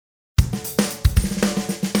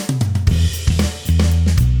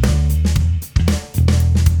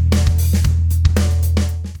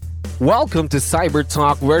Welcome to Cyber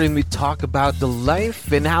Talk, wherein we talk about the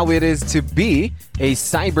life and how it is to be a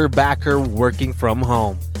cyberbacker working from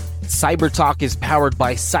home. Cyber Talk is powered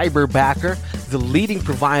by Cyberbacker, the leading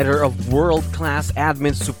provider of world-class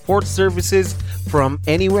admin support services from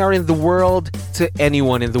anywhere in the world to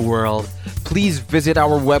anyone in the world. Please visit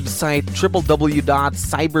our website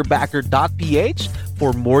www.cyberbacker.ph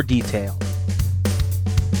for more details.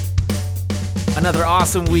 Another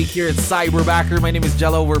awesome week here at Cyberbacker. My name is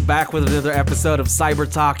Jello. We're back with another episode of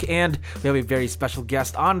Cyber Talk, and we have a very special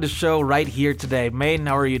guest on the show right here today. Maine,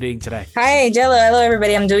 how are you doing today? Hi, Jello. Hello,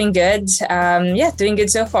 everybody. I'm doing good. Doing good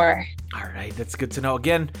so far. All right, that's good to know.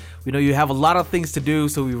 Again, we know you have a lot of things to do,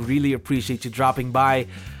 so we really appreciate you dropping by.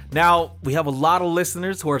 Now, we have a lot of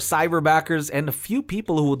listeners who are cyberbackers and a few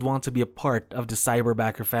people who would want to be a part of the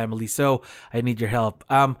Cyberbacker family. So I need your help.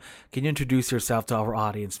 Can you introduce yourself to our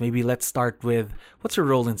audience? Maybe let's start with, what's your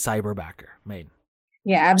role in Cyberbacker, Maine?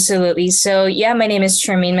 Yeah, absolutely. So, my name is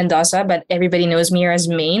Charmaine Mendoza, but everybody knows me as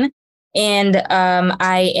Maine. And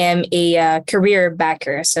I am a career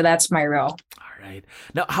backer. So that's my role. All right.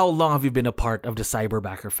 Now, how long have you been a part of the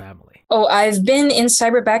Cyberbacker family? Oh, I've been in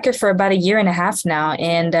Cyberbacker for about 1.5 years now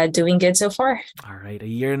and doing good so far. All right,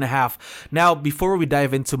 1.5 years. Now, before we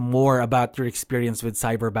dive into more about your experience with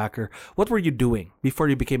Cyberbacker, what were you doing before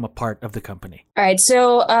you became a part of the company? All right,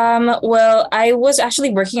 so, I was actually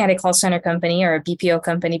working at a call center company or a BPO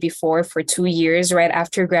company before for 2 years right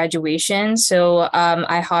after graduation. So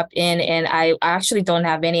I hopped in and I actually don't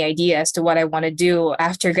have any idea as to what I want to do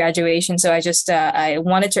after graduation. So I just I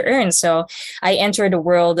wanted to earn. So I entered the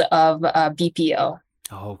world of BPO.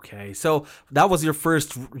 Okay, so that was your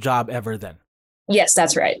first job ever then? Yes,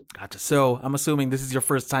 that's right. Gotcha. So I'm assuming this is your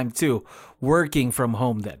first time too, working from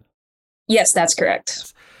home then? Yes, that's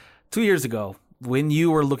correct. 2 years ago, when you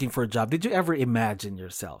were looking for a job, did you ever imagine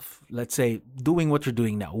yourself, let's say, doing what you're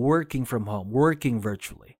doing now, working from home, working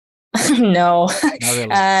virtually? No, Not really.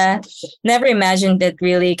 Never imagined it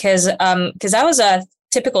really, because I was a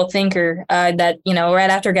typical thinker that, right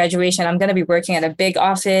after graduation, I'm going to be working at a big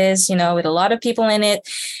office, with a lot of people in it.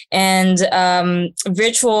 And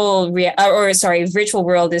virtual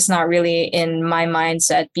world is not really in my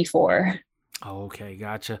mindset before. Okay,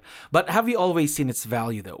 gotcha. But have you always seen its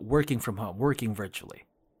value though, working from home, working virtually?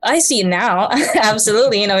 I see it now.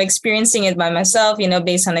 Absolutely. Experiencing it by myself,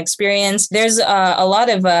 based on experience. There's a lot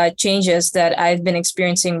of changes that I've been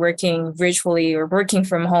experiencing working virtually or working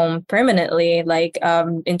from home permanently, like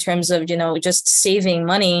in terms of, just saving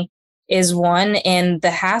money is one, and the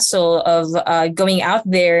hassle of going out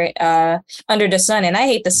there under the sun. And I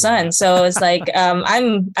hate the sun. So it's like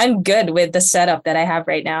I'm good with the setup that I have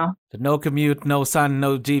right now. No commute, no sun,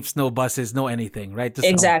 no jeeps, no buses, no anything, right?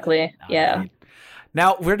 Exactly. Yeah. Right.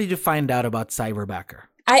 Now, where did you find out about Cyberbacker?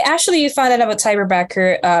 I actually found out about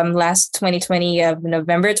Cyberbacker last 2020 of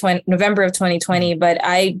November of 2020, but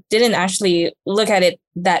I didn't actually look at it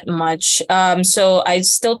that much. So I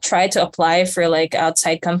still tried to apply for like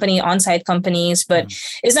on-site companies, but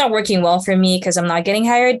it's not working well for me because I'm not getting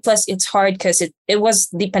hired. Plus, it's hard because it was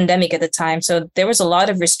the pandemic at the time. So there was a lot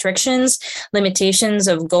of restrictions, limitations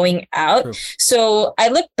of going out. True. So I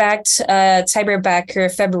looked back to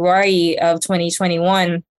Cyberbacker February of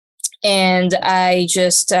 2021. And I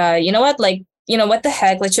just, what the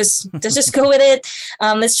heck? Let's just go with it.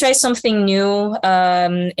 Let's try something new.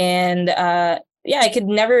 I could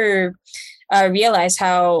never realize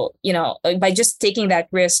how, by just taking that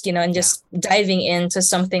risk, and just diving into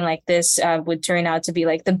something like this would turn out to be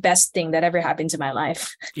like the best thing that ever happened to my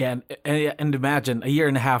life. Yeah, and imagine 1.5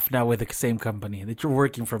 years now with the same company that you're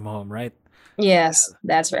working from home, right? Yes,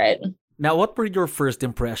 that's right. Now, what were your first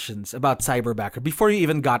impressions about Cyberbacker before you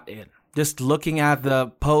even got in? Just looking at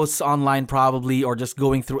the posts online probably, or just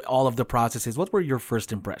going through all of the processes, what were your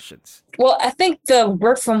first impressions? Well, I think the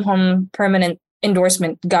work from home permanent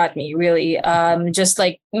endorsement got me really. Just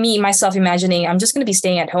like myself imagining I'm just going to be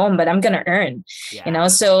staying at home, but I'm going to earn,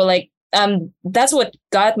 So like, that's what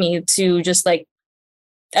got me to just like,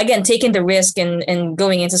 again, taking the risk and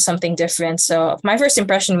going into something different. So my first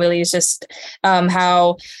impression really is just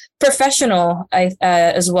how professional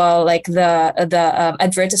as well, like the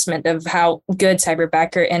advertisement of how good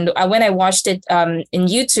Cyberbacker, and when I watched it in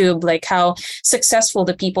YouTube, like how successful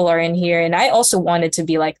the people are in here, and I also wanted to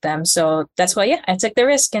be like them. So that's why I took the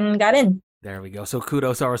risk and got in. There we go. So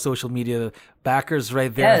kudos to our social media backers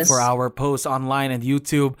right there for our posts online and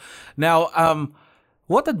YouTube. Now,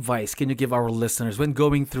 what advice can you give our listeners when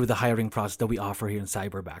going through the hiring process that we offer here in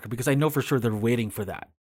Cyberbacker? Because I know for sure they're waiting for that.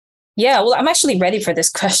 Yeah, well, I'm actually ready for this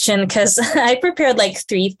question because I prepared like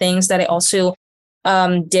 3 things that I also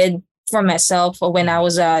did for myself when I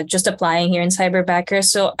was just applying here in Cyberbacker.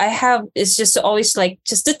 So it's just always like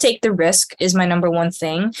just to take the risk is my number one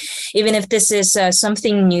thing, even if this is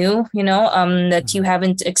something new, that you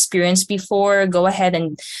haven't experienced before. Go ahead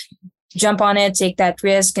and jump on it, take that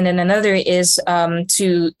risk. And then another is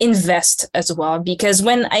to invest as well, because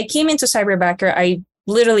when I came into Cyberbacker, I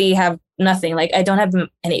literally have nothing. Like I don't have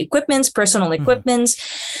any personal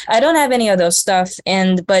equipments. I don't have any of those stuff.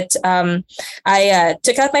 But I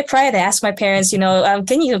took out my pride. I asked my parents,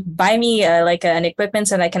 can you buy me like an equipment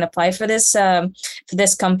so that I can apply for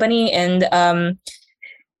this company? And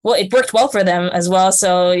well, it worked well for them as well.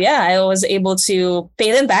 So yeah, I was able to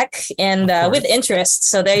pay them back and with interest.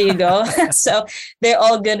 So there you go. So they're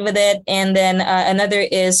all good with it. And then another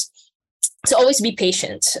is to always be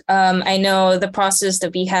patient. I know the process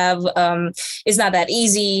that we have is not that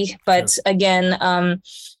easy, but again,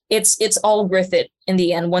 it's all worth it in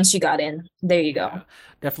the end. Once you got in, there you go. Yeah,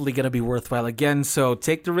 definitely going to be worthwhile again. So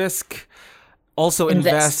take the risk. Also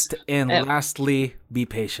invest, and lastly, be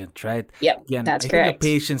patient, right? Yep, again, that's correct. I think correct. the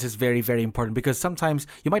patience is very, very important because sometimes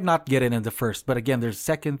you might not get in the first, but again, there's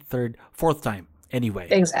second, third, fourth time anyway.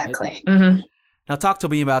 Exactly. Right? Mm-hmm. Now talk to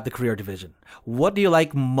me about the career division. What do you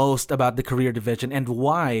like most about the career division, and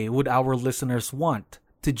why would our listeners want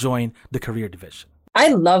to join the career division? I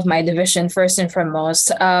love my division first and foremost.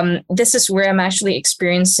 This is where I'm actually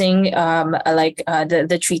experiencing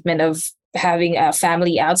the treatment of having a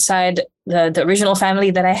family outside the original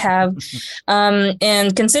family that I have.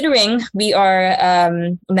 And considering we are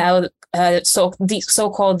now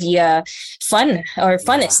so-called the fun or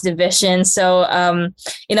funnest division. So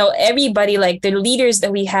everybody, like the leaders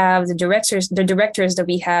that we have, the directors that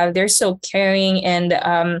we have, they're so caring, and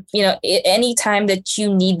anytime that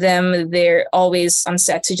you need them, they're always on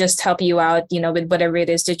set to just help you out, with whatever it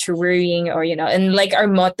is that you're worrying, or and like our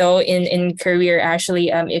motto in career,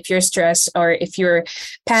 actually, if you're stressed or if you're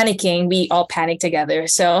panicking, we all panic together.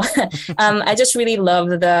 So I just really love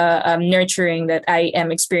the nurturing that I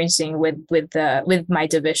am experiencing with my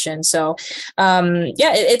division. So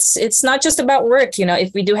it's not just about work.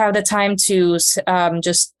 If we do have the time to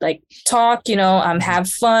just like talk, have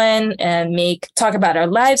fun and talk about our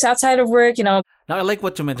lives outside of work. Now I like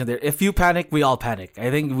what you mentioned there. If you panic, we all panic.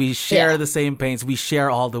 I think we share the same pains. We share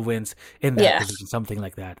all the wins in that position, something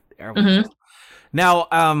like that. Mm-hmm.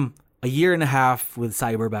 Now, a year and a half with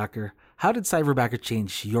Cyberbacker. How did Cyberbacker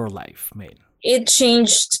change your life, Maine? It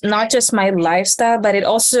changed not just my lifestyle, but it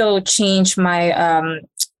also changed my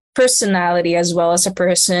personality as well as a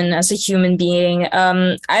person, as a human being.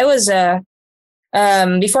 I was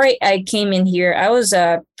before I came in here, I was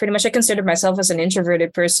pretty much, I considered myself as an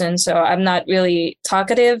introverted person. So I'm not really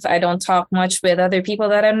talkative. I don't talk much with other people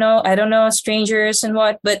that I know. I don't know, strangers and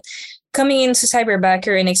what. But coming into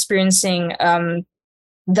Cyberbacker and experiencing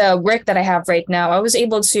the work that I have right now, I was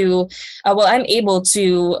able to, I'm able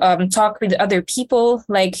to talk with other people,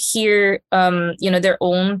 like hear, their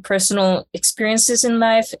own personal experiences in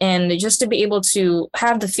life, and just to be able to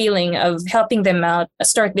have the feeling of helping them out,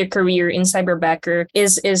 start their career in Cyberbacker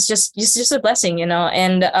is just a blessing,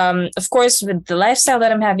 And of course, with the lifestyle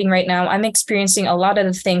that I'm having right now, I'm experiencing a lot of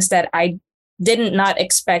the things that I did not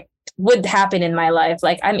expect would happen in my life.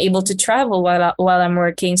 Like I'm able to travel while I'm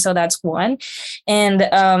working, so that's one. And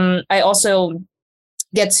I also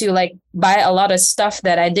get to like buy a lot of stuff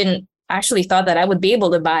that I didn't actually thought that I would be able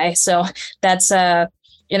to buy. So that's and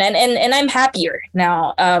I'm happier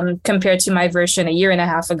now compared to my version a year and a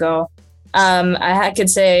half ago. I could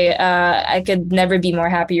say I could never be more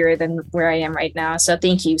happier than where I am right now. So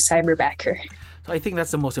thank you, Cyberbacker. So I think that's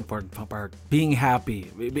the most important part, being happy,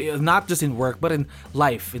 not just in work, but in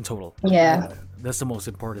life in total. Yeah. That's the most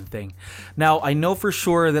important thing. Now, I know for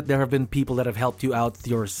sure that there have been people that have helped you out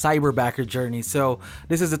your Cyberbacker journey. So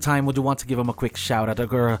this is the time, would you want to give them a quick shout out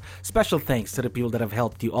or a special thanks to the people that have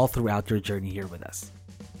helped you all throughout your journey here with us?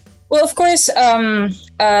 Well, of course,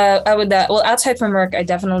 I would. Outside from work, I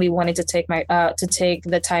definitely wanted to take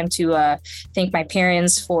the time to thank my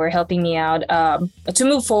parents for helping me out to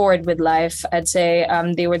move forward with life. I'd say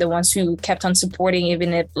they were the ones who kept on supporting,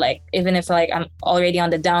 even if I'm already on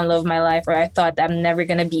the down low of my life, or I thought I'm never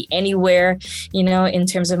gonna be anywhere, in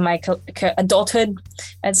terms of my adulthood,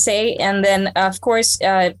 I'd say. And then, of course,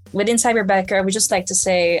 within Cyberbacker, I would just like to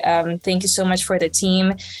say thank you so much for the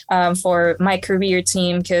team, for my career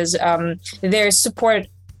team, because their support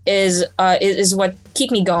is what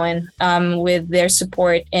keep me going with their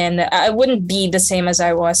support, and I wouldn't be the same as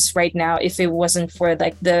I was right now if it wasn't for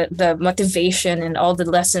like the motivation and all the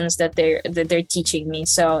lessons that they're teaching me.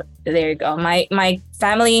 So there you go, my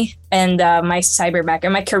family and my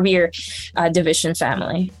Cyberbacker, my career division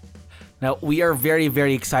family. Now, we are very,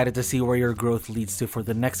 very excited to see where your growth leads to for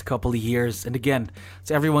the next couple of years. And again,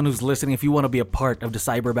 to everyone who's listening, if you want to be a part of the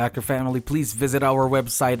Cyberbacker family, please visit our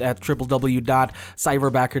website at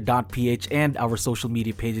www.cyberbacker.ph and our social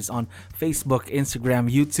media pages on Facebook,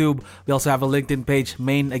 Instagram, YouTube. We also have a LinkedIn page.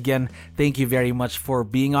 Maine, again, thank you very much for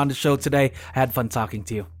being on the show today. I had fun talking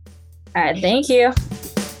to you. All right, thank you.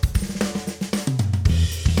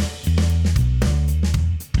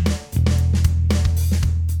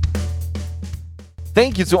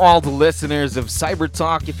 Thank you to all the listeners of Cyber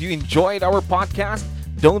Talk. If you enjoyed our podcast,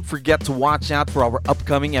 don't forget to watch out for our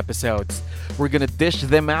upcoming episodes. We're going to dish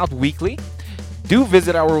them out weekly. Do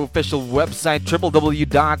visit our official website,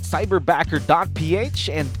 www.cyberbacker.ph,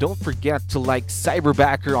 and don't forget to like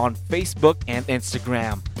Cyberbacker on Facebook and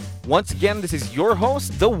Instagram. Once again, this is your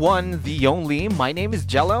host, the one, the only. My name is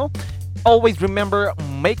Jello. Always remember,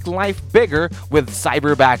 make life bigger with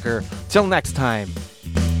Cyberbacker. Till next time.